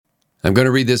I'm going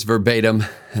to read this verbatim,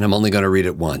 and I'm only going to read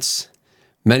it once.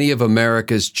 Many of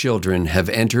America's children have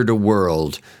entered a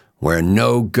world where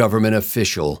no government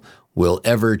official will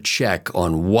ever check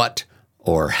on what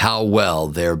or how well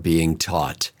they're being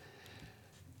taught.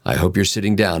 I hope you're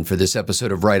sitting down for this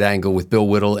episode of Right Angle with Bill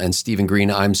Whittle and Stephen Green.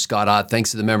 I'm Scott Ott.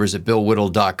 Thanks to the members at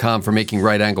BillWhittle.com for making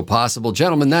Right Angle possible.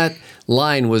 Gentlemen, that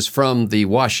line was from the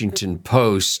Washington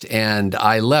Post, and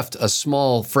I left a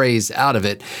small phrase out of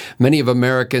it. Many of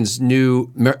America's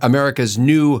new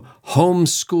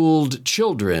homeschooled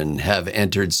children have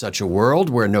entered such a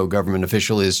world where no government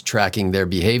official is tracking their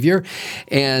behavior.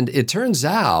 And it turns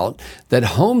out that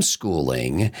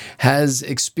homeschooling has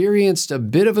experienced a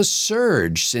bit of a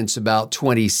surge since about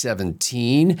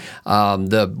 2017.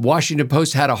 The Washington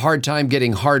Post had a hard time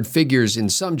getting hard figures in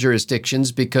some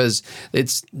jurisdictions because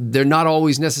they're not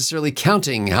always necessarily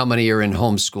counting how many are in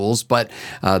homeschools, but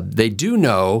they do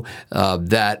know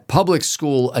that public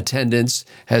school attendance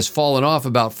has fallen off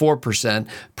about 4%.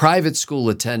 Private school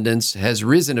attendance has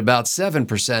risen about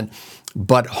 7%.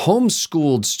 But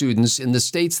homeschooled students in the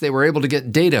states they were able to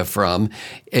get data from,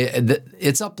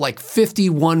 it's up like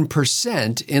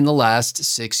 51% in the last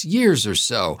 6 years or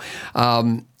so.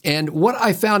 And what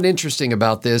I found interesting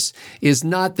about this is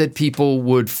not that people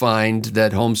would find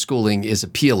that homeschooling is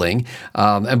appealing.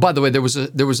 And by the way, there was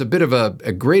a bit of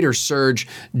a greater surge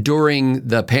during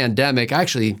the pandemic.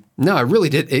 Actually, no, it really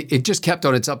did. It just kept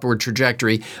on its upward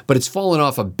trajectory, but it's fallen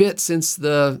off a bit since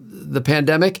the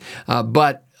pandemic.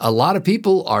 But a lot of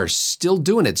people are still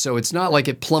doing it. So it's not like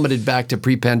it plummeted back to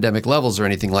pre-pandemic levels or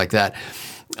anything like that.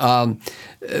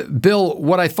 Bill,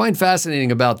 what I find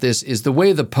fascinating about this is the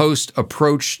way the Post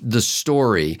approached the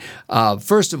story.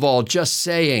 First of all, just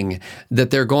saying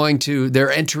that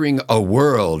they're entering a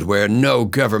world where no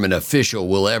government official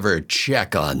will ever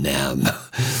check on them.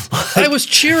 I was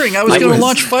cheering. I was going to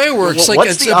launch fireworks. Well,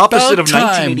 what's the opposite of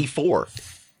 1984?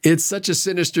 It's such a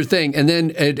sinister thing. And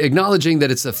then acknowledging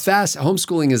that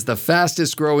homeschooling is the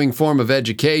fastest growing form of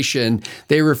education,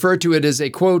 they refer to it as a,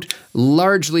 quote,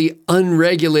 largely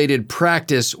unregulated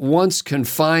practice once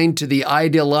confined to the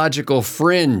ideological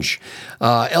fringe.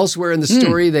 Elsewhere in the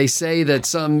story, they say that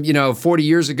 40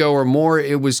 years ago or more,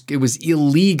 it was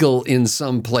illegal in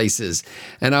some places.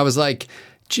 And I was like,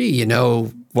 gee,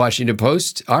 Washington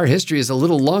Post, our history is a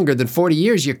little longer than 40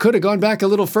 years. You could have gone back a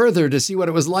little further to see what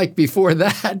it was like before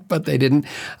that, but they didn't.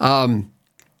 And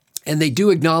they do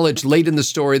acknowledge late in the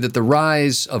story that the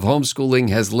rise of homeschooling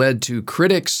has led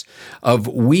critics of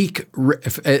weak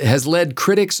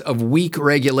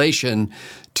regulation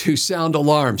to sound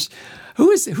alarms.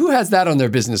 Who has that on their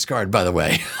business card, by the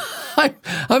way?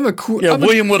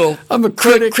 William Whittle. I'm a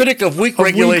critic of weak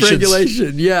regulations.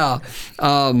 Regulation, yeah.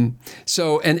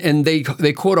 So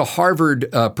they quote a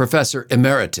Harvard professor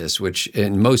emeritus, which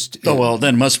in most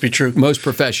then must be true. Most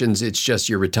professions it's just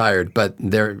you're retired, but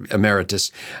they're emeritus,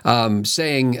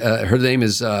 saying her name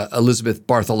is Elizabeth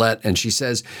Bartholet, and she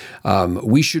says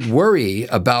we should worry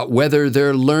about whether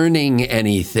they're learning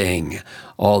anything.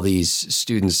 All these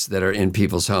students that are in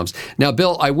people's homes. Now,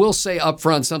 Bill, I will say up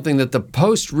front something that the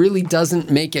Post really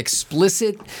doesn't make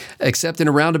explicit, except in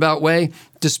a roundabout way,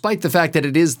 despite the fact that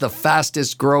it is the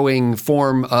fastest growing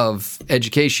form of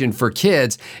education for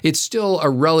kids, it's still a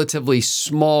relatively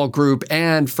small group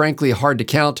and frankly hard to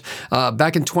count.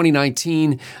 Back in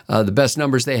 2019, the best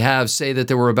numbers they have say that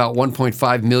there were about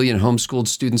 1.5 million homeschooled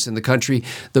students in the country.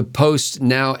 The Post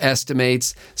now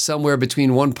estimates somewhere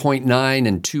between 1.9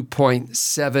 and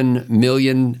 2.7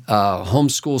 million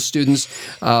homeschool students.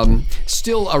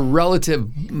 Still a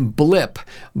relative blip,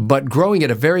 but growing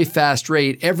at a very fast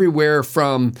rate everywhere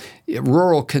from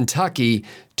rural Kentucky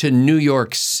to New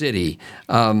York City.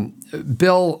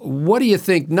 Bill, what do you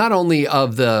think not only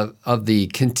of the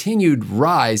continued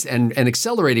rise and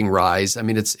accelerating rise? I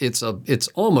mean, it's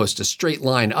almost a straight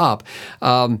line up,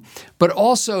 but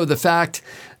also the fact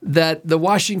that the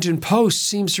Washington Post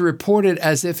seems to report it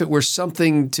as if it were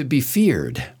something to be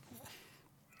feared.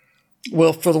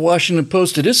 Well, for the Washington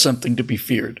Post, it is something to be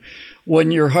feared.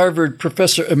 When your Harvard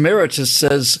professor emeritus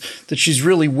says that she's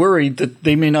really worried that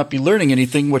they may not be learning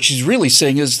anything, what she's really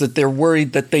saying is that they're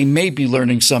worried that they may be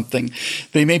learning something.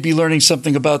 They may be learning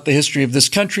something about the history of this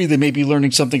country. They may be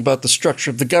learning something about the structure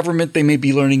of the government. They may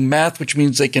be learning math, which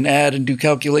means they can add and do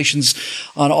calculations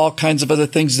on all kinds of other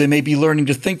things. They may be learning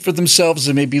to think for themselves.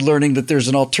 They may be learning that there's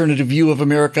an alternative view of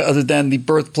America other than the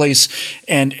birthplace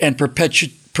and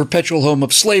perpetual home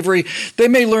of slavery. They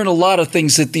may learn a lot of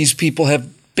things that these people have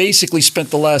basically spent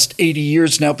the last 80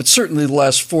 years now, but certainly the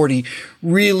last 40,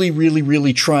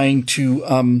 really trying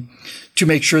to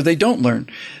make sure they don't learn.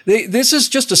 This is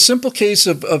just a simple case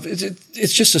of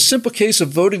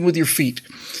voting with your feet.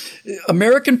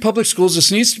 American public schools,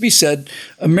 this needs to be said,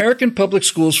 American public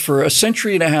schools for a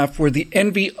century and a half were the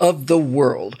envy of the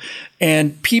world.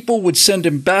 And people would send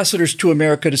ambassadors to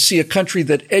America to see a country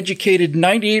that educated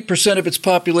 98% of its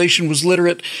population was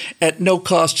literate at no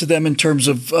cost to them in terms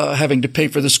of having to pay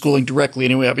for the schooling directly.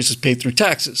 Anyway, obviously it's paid through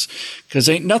taxes because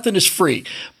ain't nothing is free.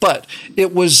 But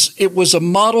it was a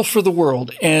model for the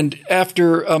world. And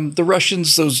after the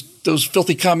Russians, those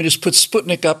filthy communists put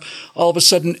Sputnik up, all of a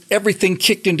sudden everything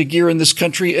kicked into gear in this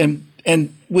country.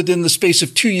 And within the space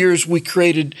of 2 years, we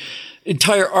created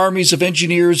entire armies of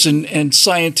engineers and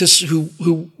scientists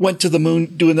who went to the moon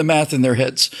doing the math in their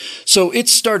heads. So it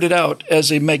started out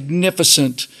as a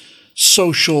magnificent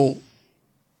social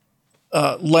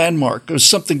landmark. It was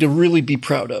something to really be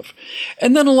proud of.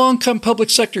 And then along come public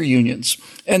sector unions,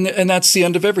 and that's the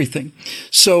end of everything.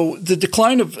 So the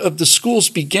decline of the schools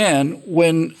began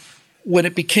when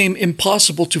it became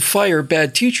impossible to fire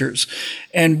bad teachers.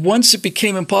 And once it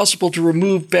became impossible to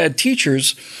remove bad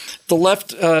teachers, the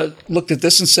left looked at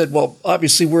this and said, well,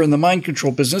 obviously we're in the mind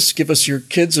control business. Give us your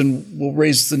kids and we'll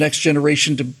raise the next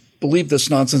generation to believe this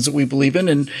nonsense that we believe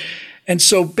in. And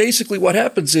so basically what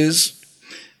happens is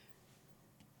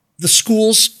the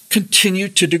schools continue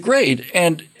to degrade.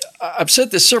 And I've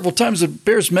said this several times, it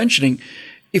bears mentioning.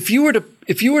 If you were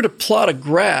to plot a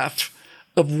graph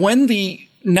of when the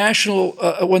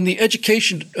when the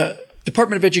education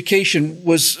Department of Education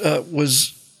was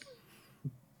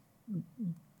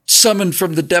summoned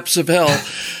from the depths of hell,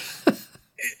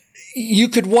 you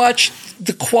could watch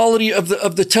the quality of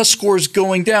the test scores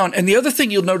going down. And the other thing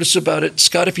you'll notice about it,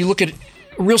 Scott, if you look at a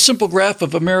real simple graph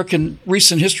of American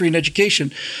recent history in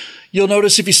education, you'll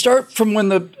notice if you start from when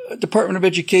the Department of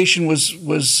Education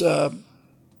was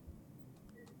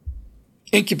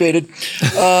incubated,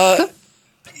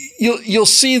 you'll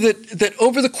see that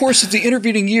over the course of the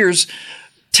intervening years,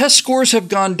 test scores have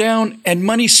gone down and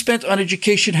money spent on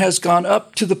education has gone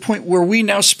up to the point where we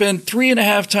now spend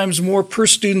 3.5 times more per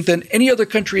student than any other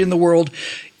country in the world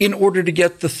in order to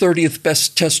get the 30th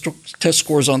best test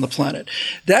scores on the planet.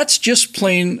 That's just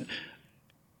plain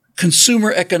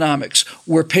consumer economics.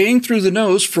 We're paying through the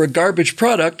nose for a garbage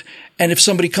product, and if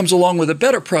somebody comes along with a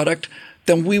better product,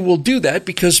 then we will do that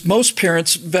because most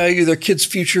parents value their kids'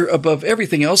 future above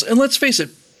everything else. And let's face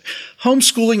it,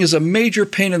 homeschooling is a major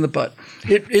pain in the butt.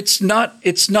 It's not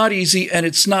easy and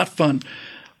it's not fun.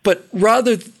 But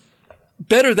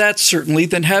better that certainly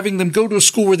than having them go to a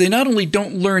school where they not only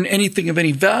don't learn anything of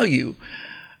any value,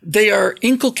 they are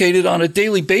inculcated on a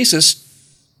daily basis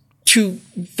to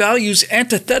values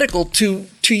antithetical to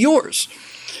yours.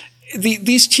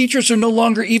 These teachers are no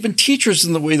longer even teachers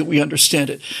in the way that we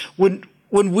understand it.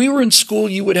 When we were in school,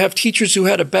 you would have teachers who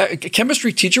had a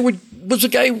chemistry teacher was a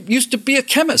guy who used to be a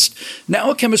chemist.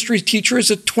 Now a chemistry teacher is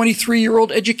a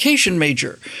 23-year-old education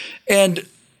major. And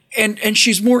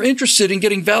she's more interested in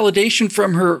getting validation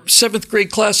from her 7th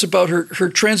grade class about her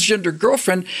transgender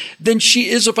girlfriend than she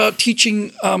is about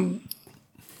teaching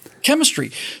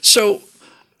chemistry. So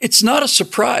it's not a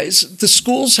surprise. The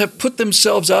schools have put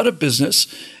themselves out of business,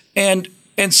 and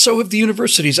so have the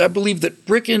universities. I believe that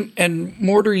brick and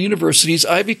mortar universities,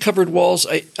 ivy-covered walls,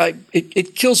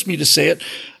 it kills me to say it,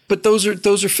 but those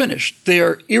are finished. They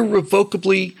are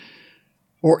irrevocably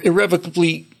or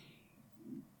irrevocably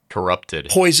corrupted,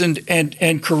 poisoned,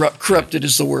 and corrupted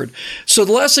is the word. So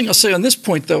the last thing I'll say on this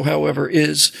point, though, however,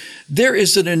 is there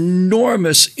is an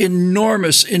enormous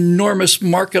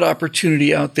market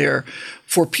opportunity out there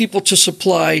for people to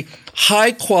supply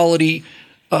high-quality,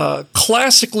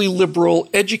 classically liberal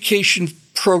education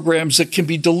programs that can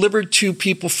be delivered to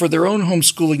people for their own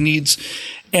homeschooling needs.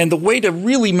 And the way to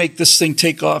really make this thing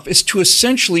take off is to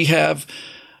essentially have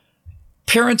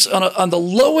parents on the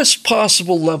lowest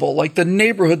possible level, like the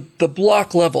neighborhood, the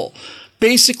block level,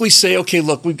 basically say, okay,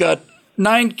 look, we've got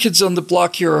 9 kids on the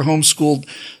block here are homeschooled.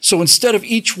 So instead of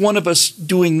each one of us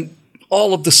doing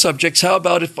all of the subjects, how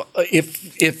about if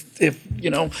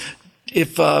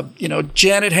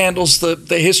Janet handles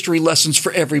the history lessons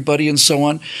for everybody and so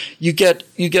on, you get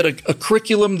a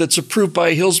curriculum that's approved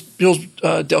by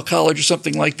Hillsdale College or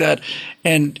something like that,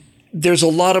 and there's a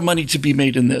lot of money to be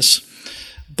made in this.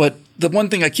 But the one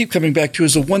thing I keep coming back to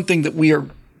is the one thing that we are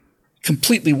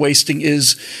completely wasting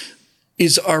is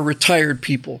our retired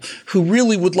people who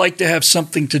really would like to have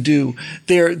something to do.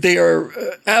 They are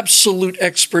absolute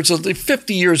experts of the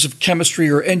 50 years of chemistry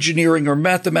or engineering or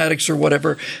mathematics or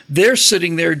whatever. They're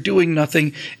sitting there doing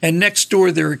nothing, and next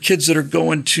door there are kids that are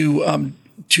going to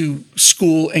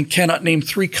school and cannot name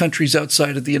 3 countries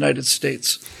outside of the United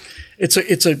States.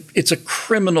 It's a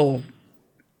criminal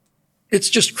It's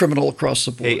just criminal across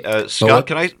the board. Hey, Scott,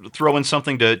 can I throw in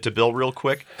something to Bill real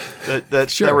quick?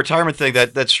 That retirement thing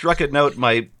that struck a note.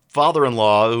 My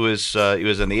father-in-law, who was he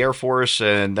was in the Air Force,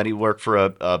 and then he worked for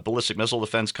a ballistic missile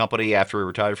defense company after he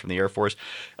retired from the Air Force.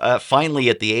 Finally,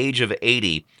 at the age of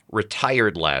 80,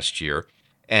 retired last year.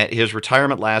 And his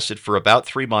retirement lasted for about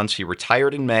 3 months. He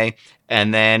retired in May,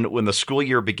 and then when the school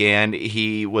year began,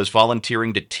 he was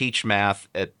volunteering to teach math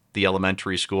at the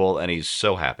elementary school, and he's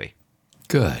so happy.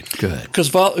 Good.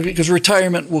 Because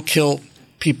retirement will kill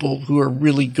people who are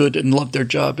really good and love their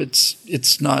job.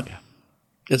 It's not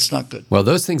good. Well,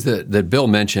 those things that Bill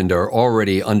mentioned are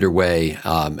already underway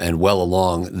and well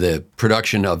along. The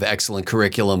production of excellent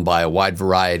curriculum by a wide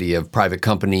variety of private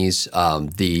companies,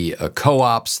 the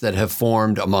co-ops that have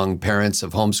formed among parents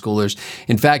of homeschoolers.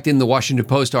 In fact, in the Washington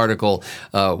Post article,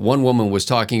 one woman was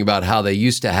talking about how they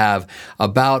used to have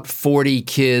about 40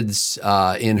 kids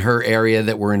in her area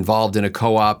that were involved in a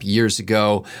co-op years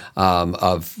ago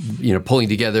of pulling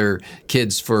together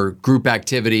kids for group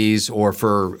activities or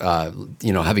for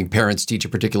having parents teach a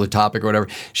particular topic or whatever.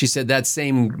 She said that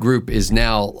same group is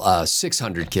now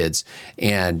 600 kids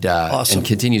and awesome. And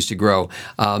continues to grow.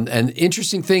 And the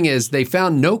interesting thing is they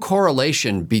found no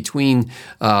correlation between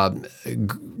the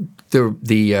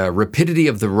rapidity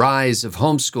of the rise of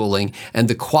homeschooling and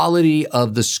the quality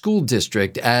of the school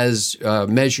district as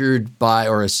measured by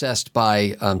or assessed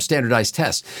by standardized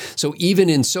tests. So even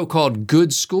in so-called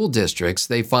good school districts,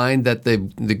 they find that the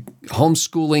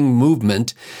homeschooling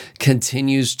movement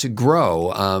continues to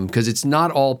grow because it's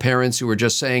not all parents who are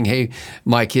just saying, hey,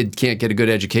 my kid can't get a good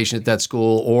education at that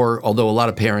school, or although a lot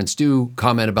of parents do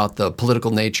comment about the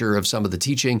political nature of some of the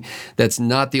teaching, that's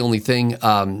not the only thing.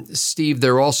 Steve,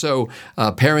 there are also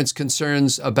parents'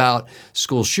 concerns about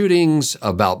school shootings,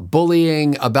 about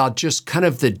bullying, about just kind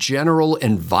of the general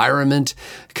environment,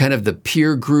 kind of the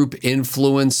peer group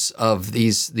influence of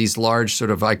these large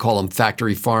sort of, I call them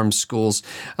factory farm schools.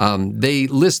 They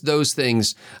list those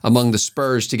things among the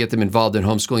spurs to get them involved in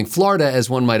homeschooling. Florida, as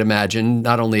one might imagine,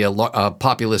 not only a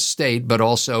populous state, but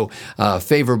also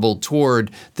favorable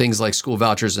toward things like school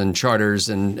vouchers and charters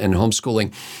and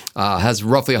homeschooling, has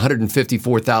roughly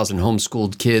 154,000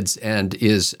 homeschooled kids and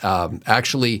is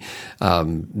actually,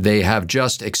 they have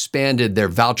just expanded their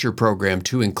voucher program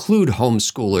to include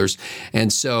homeschoolers.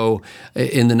 And so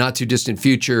in the not too distant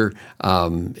future,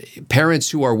 parents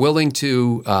who are willing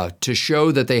to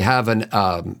show that they have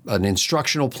an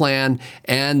instructional plan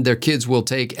and their kids will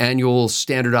take annual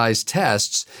standardized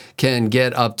tests can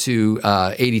get up to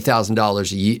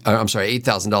 $80,000 a year. I'm sorry,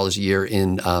 $8,000 a year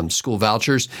in school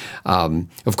vouchers.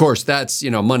 Of course, that's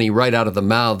money right out of the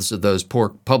mouths of those poor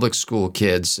public school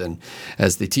kids, and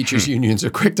as the teachers' unions are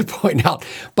quick to point out.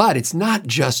 But it's not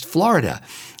just Florida.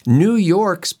 New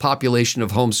York's population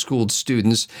of homeschooled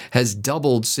students has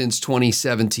doubled since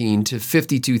 2017 to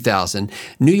 52,000.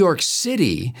 New York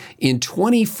City, in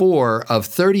 24 of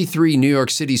 33 New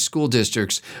York City school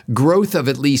districts, growth of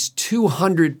at least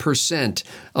 200%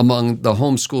 among the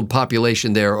homeschooled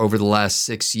population there over the last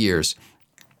 6 years.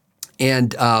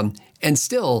 And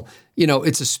still,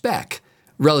 it's a speck,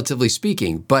 relatively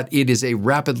speaking, but it is a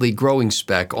rapidly growing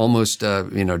speck, almost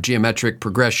geometric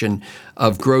progression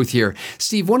of growth here.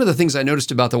 Steve, one of the things I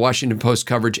noticed about the Washington Post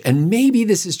coverage, and maybe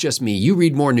this is just me, you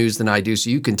read more news than I do, so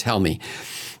you can tell me,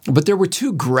 but there were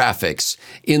two graphics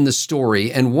in the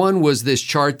story, and one was this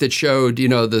chart that showed,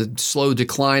 the slow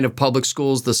decline of public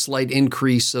schools, the slight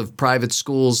increase of private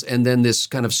schools, and then this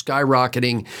kind of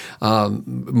skyrocketing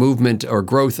movement or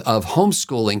growth of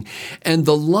homeschooling. And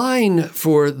the line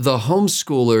for the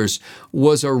homeschoolers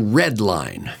was a red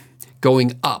line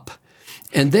going up.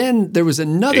 And then there was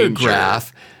another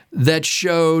graph that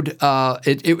showed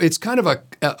it's kind of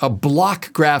a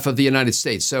block graph of the United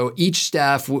States. So each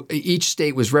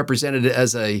state was represented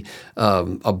as a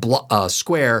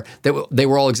square. They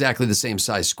were all exactly the same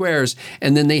size squares,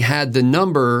 and then they had the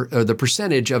number or the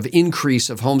percentage of increase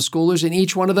of homeschoolers in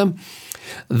each one of them.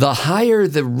 The higher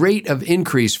the rate of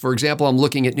increase, for example, I'm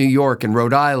looking at New York and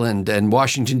Rhode Island and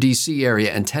Washington, D.C.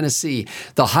 area and Tennessee,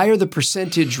 the higher the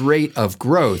percentage rate of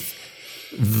growth,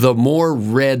 the more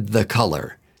red the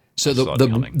color. So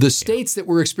the states that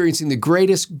were experiencing the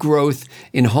greatest growth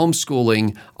in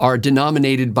homeschooling are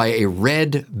denominated by a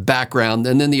red background,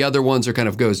 and then the other ones are kind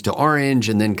of goes to orange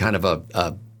and then kind of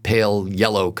a pale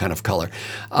yellow kind of color.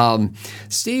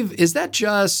 Steve, is that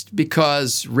just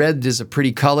because red is a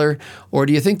pretty color, or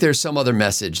do you think there's some other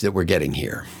message that we're getting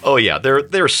here? Oh yeah,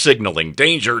 they're signaling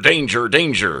danger, danger,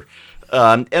 danger.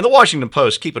 And the Washington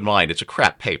Post, keep in mind, it's a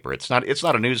crap paper. It's not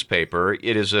a newspaper.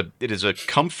 It is a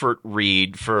comfort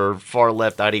read for far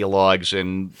left ideologues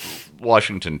and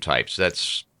Washington types.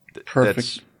 That's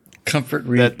perfect. Comfort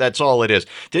read. That's all it is.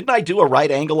 Didn't I do a right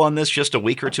angle on this just a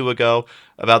week or two ago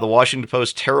about the Washington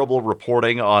Post terrible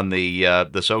reporting on the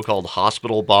so-called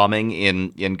hospital bombing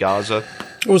in Gaza?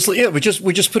 We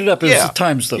just put it up as the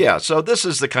Times, though. Yeah, so this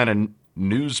is the kind of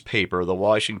newspaper the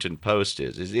Washington Post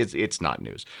is. It's not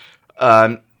news.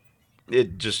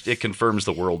 It confirms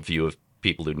the worldview of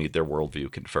people who need their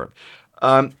worldview confirmed.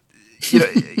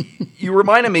 You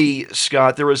reminded me,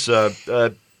 Scott, there was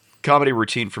a comedy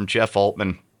routine from Jeff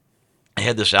Altman. I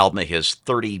had this album of his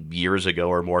 30 years ago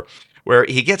or more, where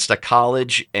he gets to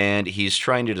college and he's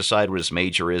trying to decide what his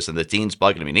major is, and the dean's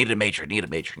bugging him. Need a major. And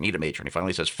he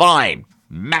finally says, fine,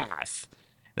 math.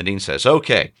 The dean says,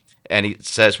 okay. And he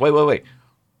says, wait.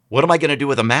 What am I going to do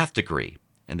with a math degree?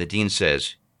 And the dean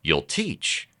says, you'll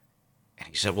teach. And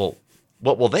he said, well,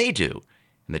 what will they do?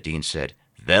 And the dean said,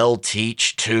 they'll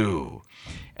teach too.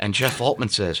 And Jeff Altman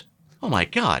says, oh my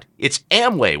God, it's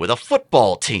Amway with a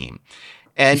football team.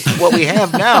 And what we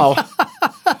have now,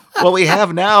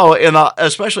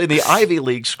 especially in the Ivy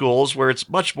League schools, where it's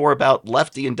much more about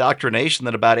lefty indoctrination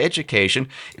than about education,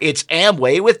 it's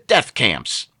Amway with death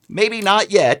camps. Maybe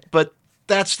not yet, but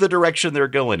that's the direction they're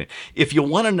going in. If you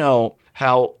want to know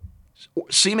how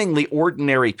seemingly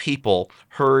ordinary people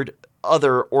herd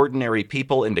other ordinary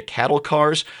people into cattle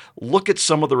cars, look at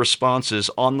some of the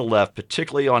responses on the left,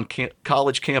 particularly on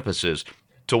college campuses,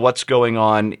 to what's going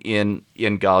on in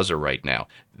Gaza right now.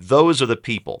 Those are the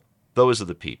people.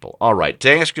 All right.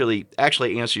 To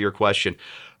actually answer your question,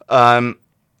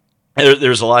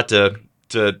 there's a lot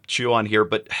to chew on here,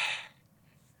 but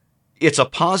it's a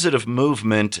positive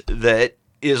movement that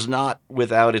is not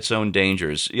without its own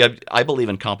dangers. I believe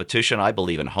in competition. I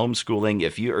believe in homeschooling.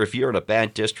 If you're in a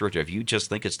bad district, or if you just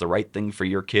think it's the right thing for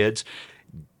your kids,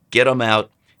 get them out,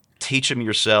 teach them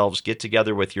yourselves, get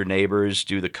together with your neighbors,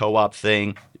 do the co-op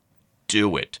thing,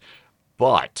 do it.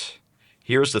 But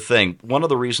here's the thing. One of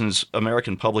the reasons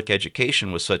American public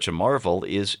education was such a marvel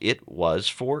is it was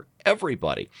for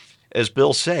everybody. As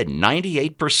Bill said,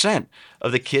 98%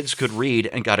 of the kids could read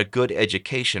and got a good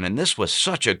education, and this was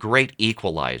such a great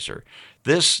equalizer.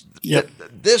 This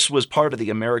was part of the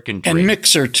American dream. And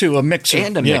mixer, too, a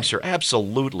mixer,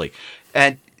 absolutely.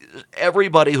 And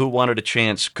everybody who wanted a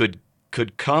chance could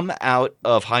come out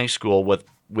of high school with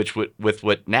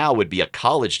what now would be a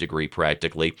college degree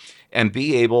practically, and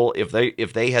be able,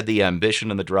 if they had the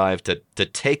ambition and the drive to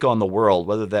take on the world,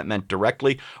 whether that meant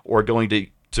directly or going to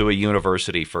a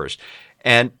university first.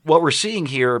 And what we're seeing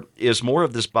here is more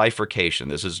of this bifurcation.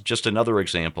 This is just another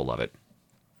example of it.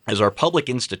 As our public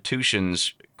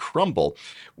institutions crumble,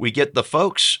 we get the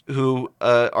folks who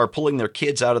are pulling their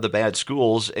kids out of the bad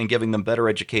schools and giving them better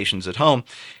educations at home,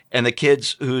 and the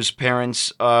kids whose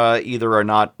parents either are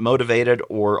not motivated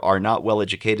or are not well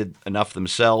educated enough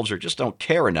themselves or just don't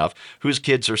care enough, whose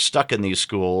kids are stuck in these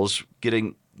schools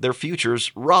getting their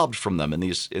futures robbed from them in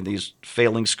these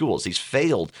failing schools, these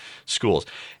failed schools.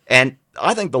 And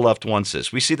I think the left wants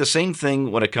this. We see the same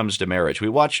thing when it comes to marriage. We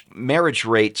watch marriage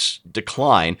rates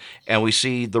decline, and we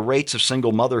see the rates of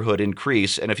single motherhood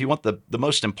increase. And if you want the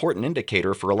most important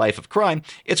indicator for a life of crime,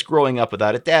 it's growing up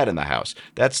without a dad in the house.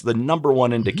 That's the number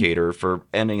one indicator for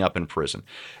ending up in prison.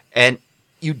 And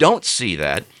you don't see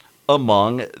that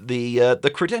among the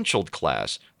credentialed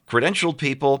class. Credentialed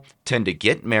people tend to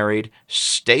get married,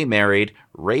 stay married,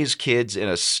 raise kids in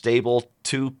a stable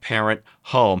two-parent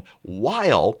home,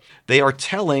 while they are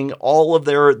telling all of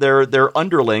their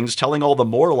underlings, telling all the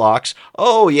Morlocks,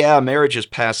 oh yeah, marriage is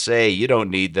passé, you don't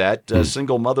need that,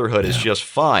 single motherhood is just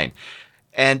fine.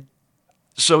 And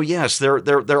so yes,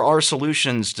 there are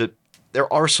solutions.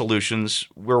 There are solutions.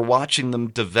 We're watching them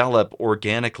develop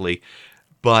organically,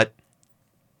 but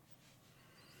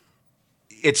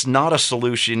it's not a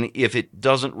solution if it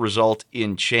doesn't result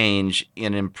in change,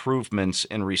 in improvements,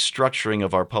 and restructuring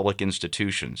of our public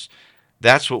institutions.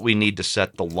 That's what we need to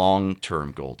set the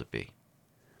long-term goal to be.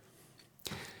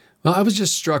 Well, I was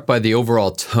just struck by the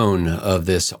overall tone of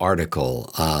this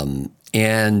article.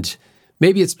 And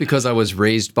maybe it's because I was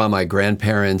raised by my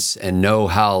grandparents and know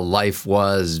how life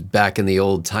was back in the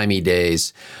old-timey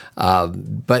days.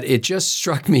 But it just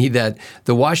struck me that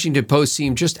the Washington Post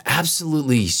seemed just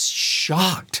absolutely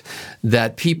shocked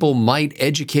that people might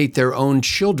educate their own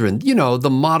children. You know, the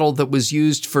model that was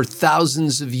used for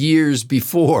thousands of years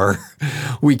before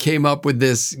we came up with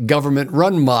this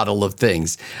government-run model of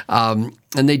things.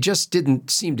 And they just didn't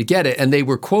seem to get it. And they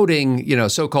were quoting,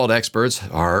 so-called experts,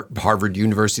 our Harvard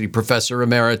University professor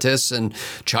emeritus and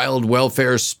child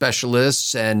welfare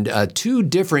specialists and two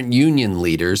different union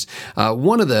leaders.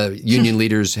 One of the union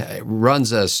leaders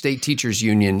runs a state teachers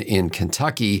union in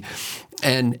Kentucky.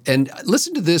 And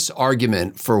listen to this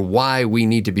argument for why we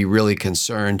need to be really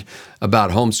concerned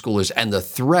about homeschoolers and the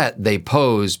threat they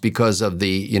pose because of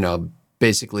the,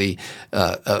 basically,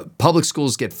 public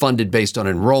schools get funded based on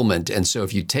enrollment. And so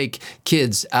if you take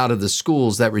kids out of the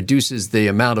schools, that reduces the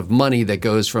amount of money that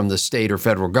goes from the state or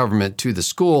federal government to the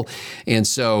school. And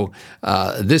so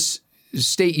this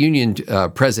state union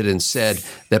president said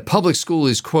that public school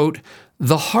is, quote,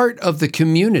 the heart of the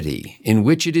community in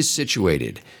which it is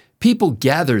situated. People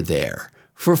gather there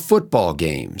for football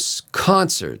games,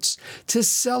 concerts, to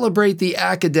celebrate the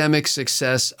academic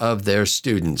success of their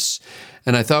students.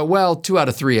 And I thought, well, 2 out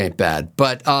of 3 ain't bad.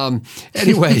 But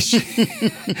anyway,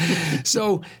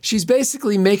 so she's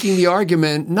basically making the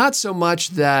argument not so much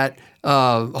that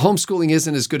homeschooling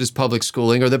isn't as good as public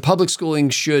schooling or that public schooling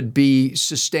should be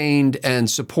sustained and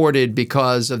supported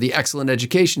because of the excellent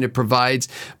education it provides,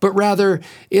 but rather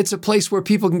it's a place where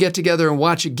people can get together and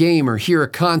watch a game or hear a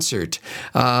concert,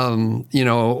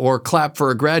 or clap for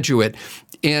a graduate.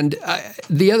 And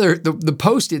the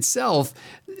post itself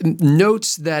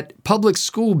notes that public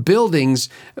school buildings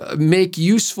make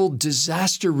useful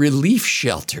disaster relief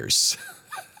shelters.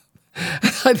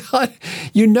 I thought,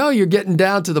 you're getting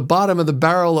down to the bottom of the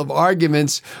barrel of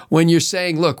arguments when you're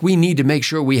saying, look, we need to make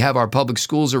sure we have our public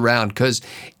schools around because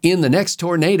in the next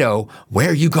tornado, where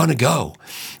are you going to go?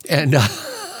 And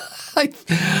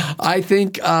I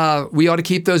think we ought to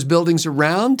keep those buildings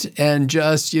around and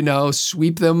just,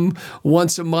 sweep them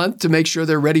once a month to make sure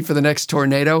they're ready for the next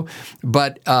tornado.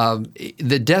 But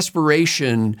the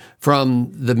desperation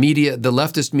from the media, the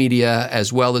leftist media,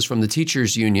 as well as from the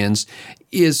teachers' unions,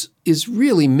 is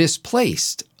really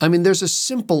misplaced. I mean, there's a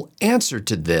simple answer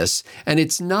to this, and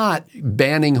it's not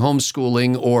banning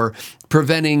homeschooling or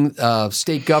preventing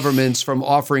state governments from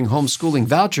offering homeschooling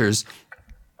vouchers.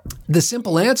 The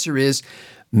simple answer is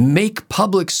make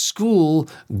public school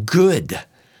good.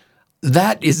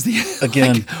 That is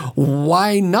again.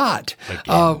 Why not?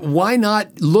 Why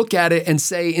not look at it and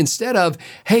say, instead of,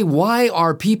 hey, why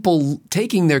are people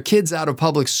taking their kids out of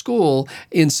public school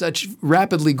in such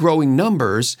rapidly growing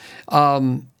numbers?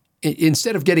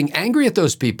 Instead of getting angry at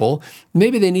those people,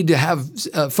 maybe they need to have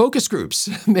focus groups.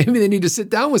 Maybe they need to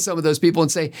sit down with some of those people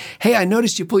and say, hey, I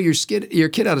noticed you pulled your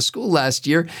kid out of school last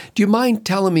year. Do you mind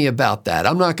telling me about that?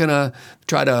 I'm not going to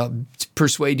try to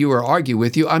persuade you or argue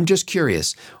with you. I'm just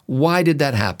curious. Why did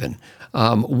that happen?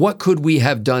 What could we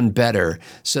have done better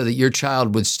so that your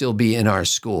child would still be in our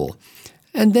school?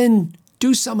 And then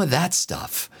do some of that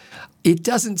stuff.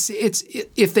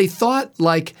 If they thought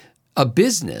like a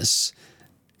business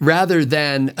rather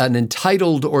than an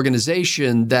entitled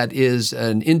organization that is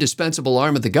an indispensable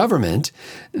arm of the government,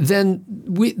 then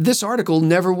this article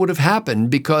never would have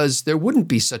happened because there wouldn't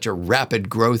be such a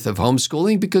rapid growth of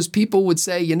homeschooling because people would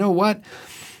say, you know what?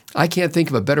 I can't think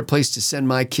of a better place to send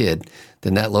my kid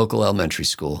than that local elementary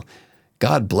school.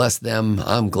 God bless them.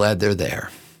 I'm glad they're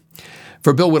there.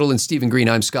 For Bill Whittle and Stephen Green,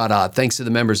 I'm Scott Ott. Thanks to the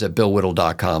members at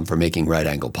BillWhittle.com for making Right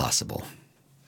Angle possible.